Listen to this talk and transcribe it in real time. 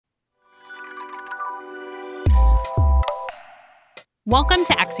Welcome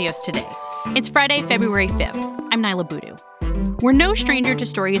to Axios Today. It's Friday, February 5th. I'm Nyla Boodoo. We're no stranger to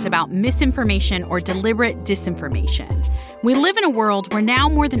stories about misinformation or deliberate disinformation. We live in a world where now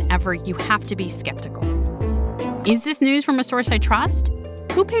more than ever you have to be skeptical. Is this news from a source I trust?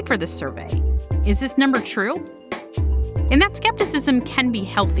 Who paid for this survey? Is this number true? And that skepticism can be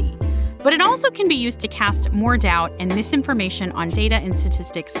healthy, but it also can be used to cast more doubt and misinformation on data and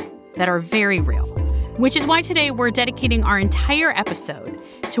statistics that are very real. Which is why today we're dedicating our entire episode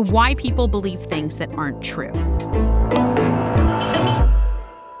to why people believe things that aren't true.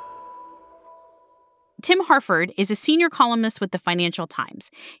 Tim Harford is a senior columnist with the Financial Times.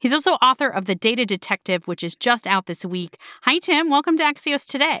 He's also author of The Data Detective, which is just out this week. Hi, Tim. Welcome to Axios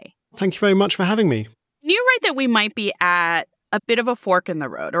Today. Thank you very much for having me. You write that we might be at a bit of a fork in the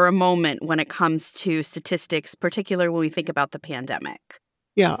road or a moment when it comes to statistics, particularly when we think about the pandemic.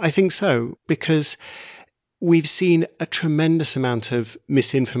 Yeah, I think so, because we've seen a tremendous amount of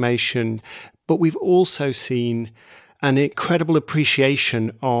misinformation, but we've also seen an incredible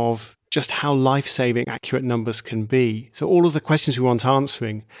appreciation of just how life-saving accurate numbers can be. So all of the questions we want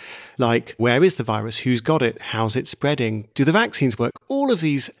answering, like where is the virus, who's got it, how's it spreading, do the vaccines work, all of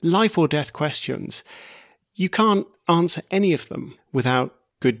these life or death questions, you can't answer any of them without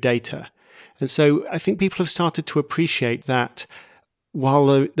good data. And so I think people have started to appreciate that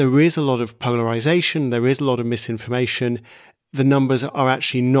while there is a lot of polarization, there is a lot of misinformation, the numbers are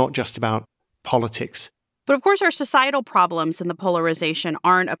actually not just about politics. But of course, our societal problems and the polarization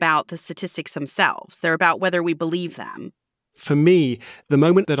aren't about the statistics themselves. They're about whether we believe them. For me, the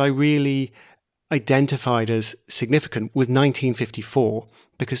moment that I really identified as significant was 1954,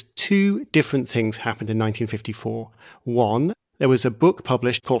 because two different things happened in 1954. One, there was a book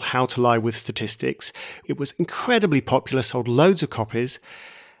published called How to Lie with Statistics. It was incredibly popular, sold loads of copies.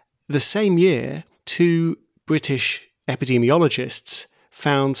 The same year, two British epidemiologists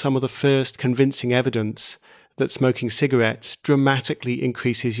found some of the first convincing evidence that smoking cigarettes dramatically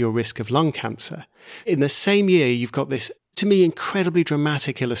increases your risk of lung cancer. In the same year, you've got this, to me, incredibly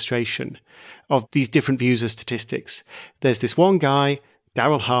dramatic illustration of these different views of statistics. There's this one guy,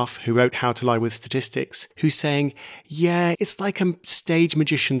 Darrell Huff, who wrote How to Lie with Statistics, who's saying, yeah, it's like a stage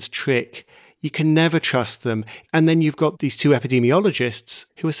magician's trick. You can never trust them. And then you've got these two epidemiologists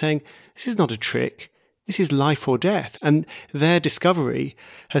who are saying, this is not a trick. This is life or death. And their discovery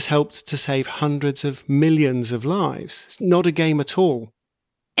has helped to save hundreds of millions of lives. It's not a game at all.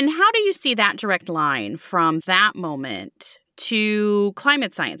 And how do you see that direct line from that moment to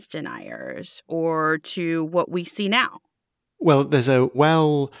climate science deniers or to what we see now? Well, there's a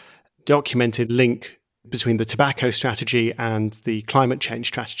well-documented link between the tobacco strategy and the climate change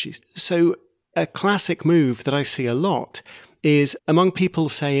strategies. So a classic move that I see a lot is among people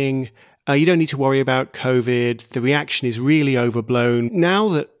saying, you don't need to worry about COVID, the reaction is really overblown. Now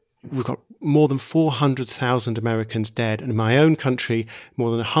that we've got more than 400,000 Americans dead, and in my own country,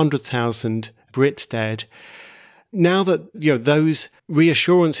 more than 100,000 Brits dead, now that those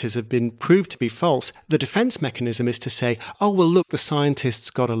reassurances have been proved to be false, the defense mechanism is to say, oh, well, look, the scientists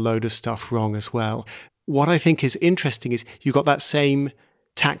got a load of stuff wrong as well. What I think is interesting is you've got that same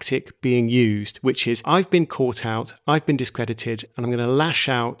tactic being used, which is I've been caught out, I've been discredited, and I'm going to lash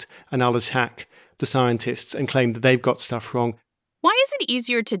out and I'll attack the scientists and claim that they've got stuff wrong. Why is it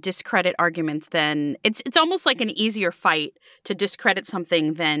easier to discredit arguments than it's almost like an easier fight to discredit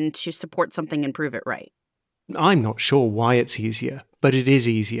something than to support something and prove it right? I'm not sure why it's easier, but it is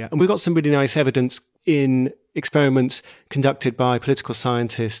easier. And we've got some really nice evidence in experiments conducted by political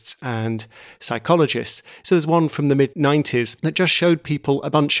scientists and psychologists. So there's one from the mid-90s that just showed people a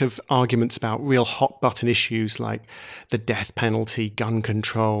bunch of arguments about real hot-button issues like the death penalty, gun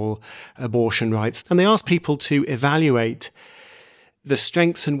control, abortion rights. And they asked people to evaluate the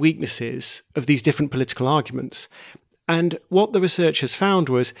strengths and weaknesses of these different political arguments. And what the researchers found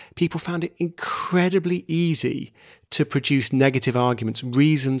was people found it incredibly easy to produce negative arguments,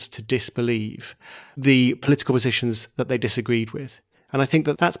 reasons to disbelieve the political positions that they disagreed with. And I think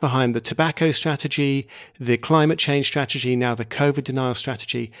that that's behind the tobacco strategy, the climate change strategy, now the COVID denial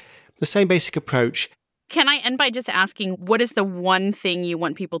strategy, the same basic approach. Can I end by just asking, what is the one thing you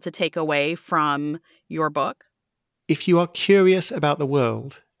want people to take away from your book? If you are curious about the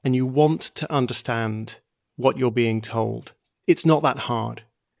world and you want to understand what you're being told, it's not that hard.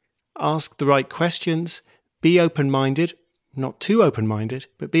 Ask the right questions, be open-minded, not too open-minded,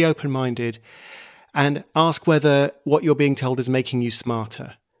 but be open-minded, and ask whether what you're being told is making you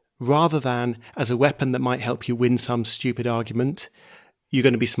smarter. Rather than as a weapon that might help you win some stupid argument, you're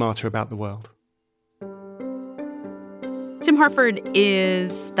going to be smarter about the world. Tim Harford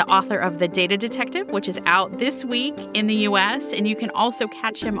is the author of The Data Detective, which is out this week in the U.S., and you can also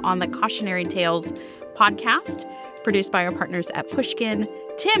catch him on the Cautionary Tales podcast, produced by our partners at Pushkin.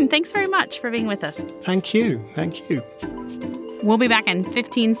 Tim, thanks very much for being with us. Thank you. Thank you. We'll be back in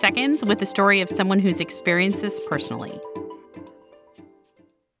 15 seconds with the story of someone who's experienced this personally.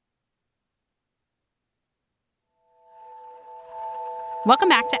 Welcome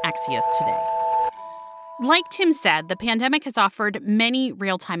back to Axios Today. Like Tim said, the pandemic has offered many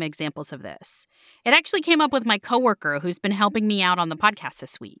real-time examples of this. It actually came up with my coworker who's been helping me out on the podcast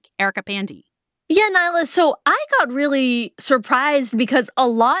this week, Erica Pandy. Yeah, Nyla, so I got really surprised because a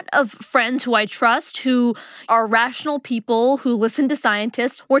lot of friends who I trust, who are rational people who listen to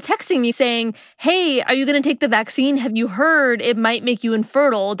scientists, were texting me saying, hey, are you going to take the vaccine? Have you heard it might make you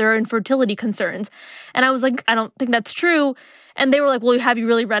infertile? There are infertility concerns. And I was like, I don't think that's true. And they were like, well, have you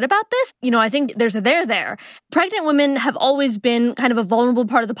really read about this? I think there's a there. Pregnant women have always been kind of a vulnerable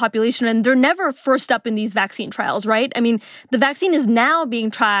part of the population, and they're never first up in these vaccine trials, right? I mean, the vaccine is now being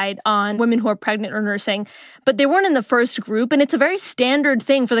tried on women who are pregnant or nursing, but they weren't in the first group. And it's a very standard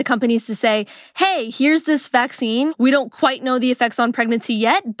thing for the companies to say, hey, here's this vaccine. We don't quite know the effects on pregnancy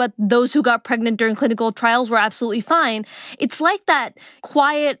yet, but those who got pregnant during clinical trials were absolutely fine. It's like that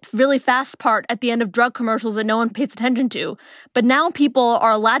quiet, really fast part at the end of drug commercials that no one pays attention to. But now people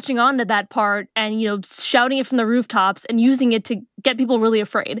are latching onto that part and, shouting it from the rooftops and using it to get people really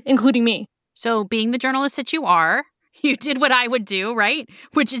afraid, including me. So being the journalist that you are, you did what I would do, right?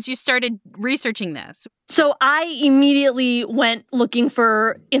 Which is you started researching this. So I immediately went looking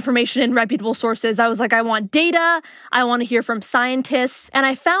for information in reputable sources. I was like, I want data. I want to hear from scientists. And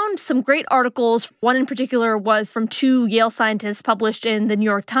I found some great articles. One in particular was from 2 Yale scientists published in the New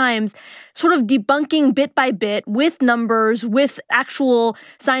York Times, sort of debunking bit by bit with numbers, with actual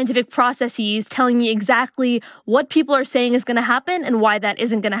scientific processes, telling me exactly what people are saying is going to happen and why that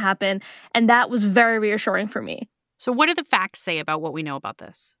isn't going to happen. And that was very reassuring for me. So what do the facts say about what we know about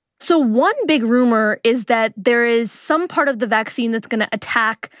this? So one big rumor is that there is some part of the vaccine that's going to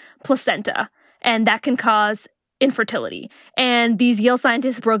attack placenta, and that can cause infertility. And these Yale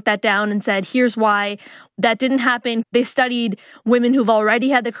scientists broke that down and said, here's why that didn't happen. They studied women who've already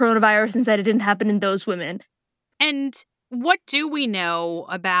had the coronavirus and said it didn't happen in those women. And what do we know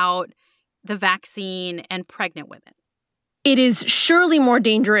about the vaccine and pregnant women? It is surely more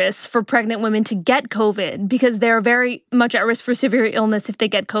dangerous for pregnant women to get COVID because they're very much at risk for severe illness if they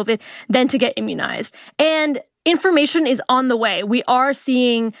get COVID than to get immunized. And information is on the way. We are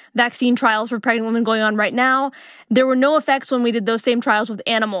seeing vaccine trials for pregnant women going on right now. There were no effects when we did those same trials with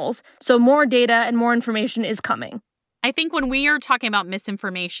animals. So more data and more information is coming. I think when we are talking about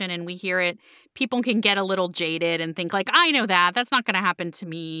misinformation and we hear it, people can get a little jaded and think like, I know that. That's not going to happen to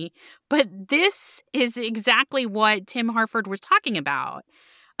me. But this is exactly what Tim Harford was talking about,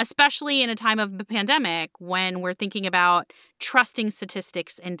 especially in a time of the pandemic when we're thinking about trusting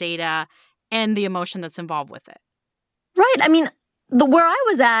statistics and data and the emotion that's involved with it. Right. I mean, where I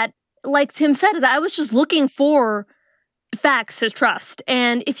was at, like Tim said, is I was just looking for facts to trust.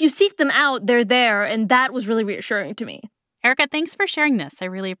 And if you seek them out, they're there. And that was really reassuring to me. Erica, thanks for sharing this. I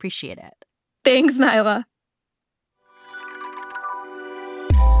really appreciate it. Thanks, Nyla.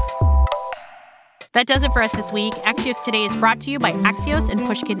 That does it for us this week. Axios Today is brought to you by Axios and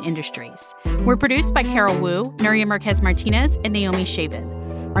Pushkin Industries. We're produced by Carol Wu, Nuria Marquez-Martinez, and Naomi Shavin.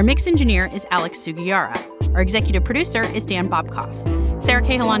 Our mix engineer is Alex Sugiura. Our executive producer is Dan Bobkoff. Sarah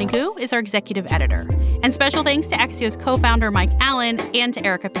Kehalani-Gu is our executive editor. And special thanks to Axios co-founder Mike Allen and to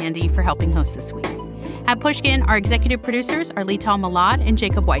Erica Pandy for helping host this week. At Pushkin, our executive producers are Lital Malad and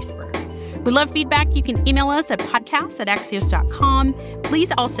Jacob Weisberg. We love feedback. You can email us at podcasts@axios.com.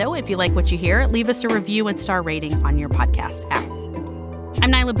 Please also, if you like what you hear, leave us a review and star rating on your podcast app.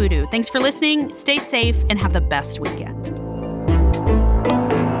 I'm Nyla Boodoo. Thanks for listening. Stay safe and have the best weekend.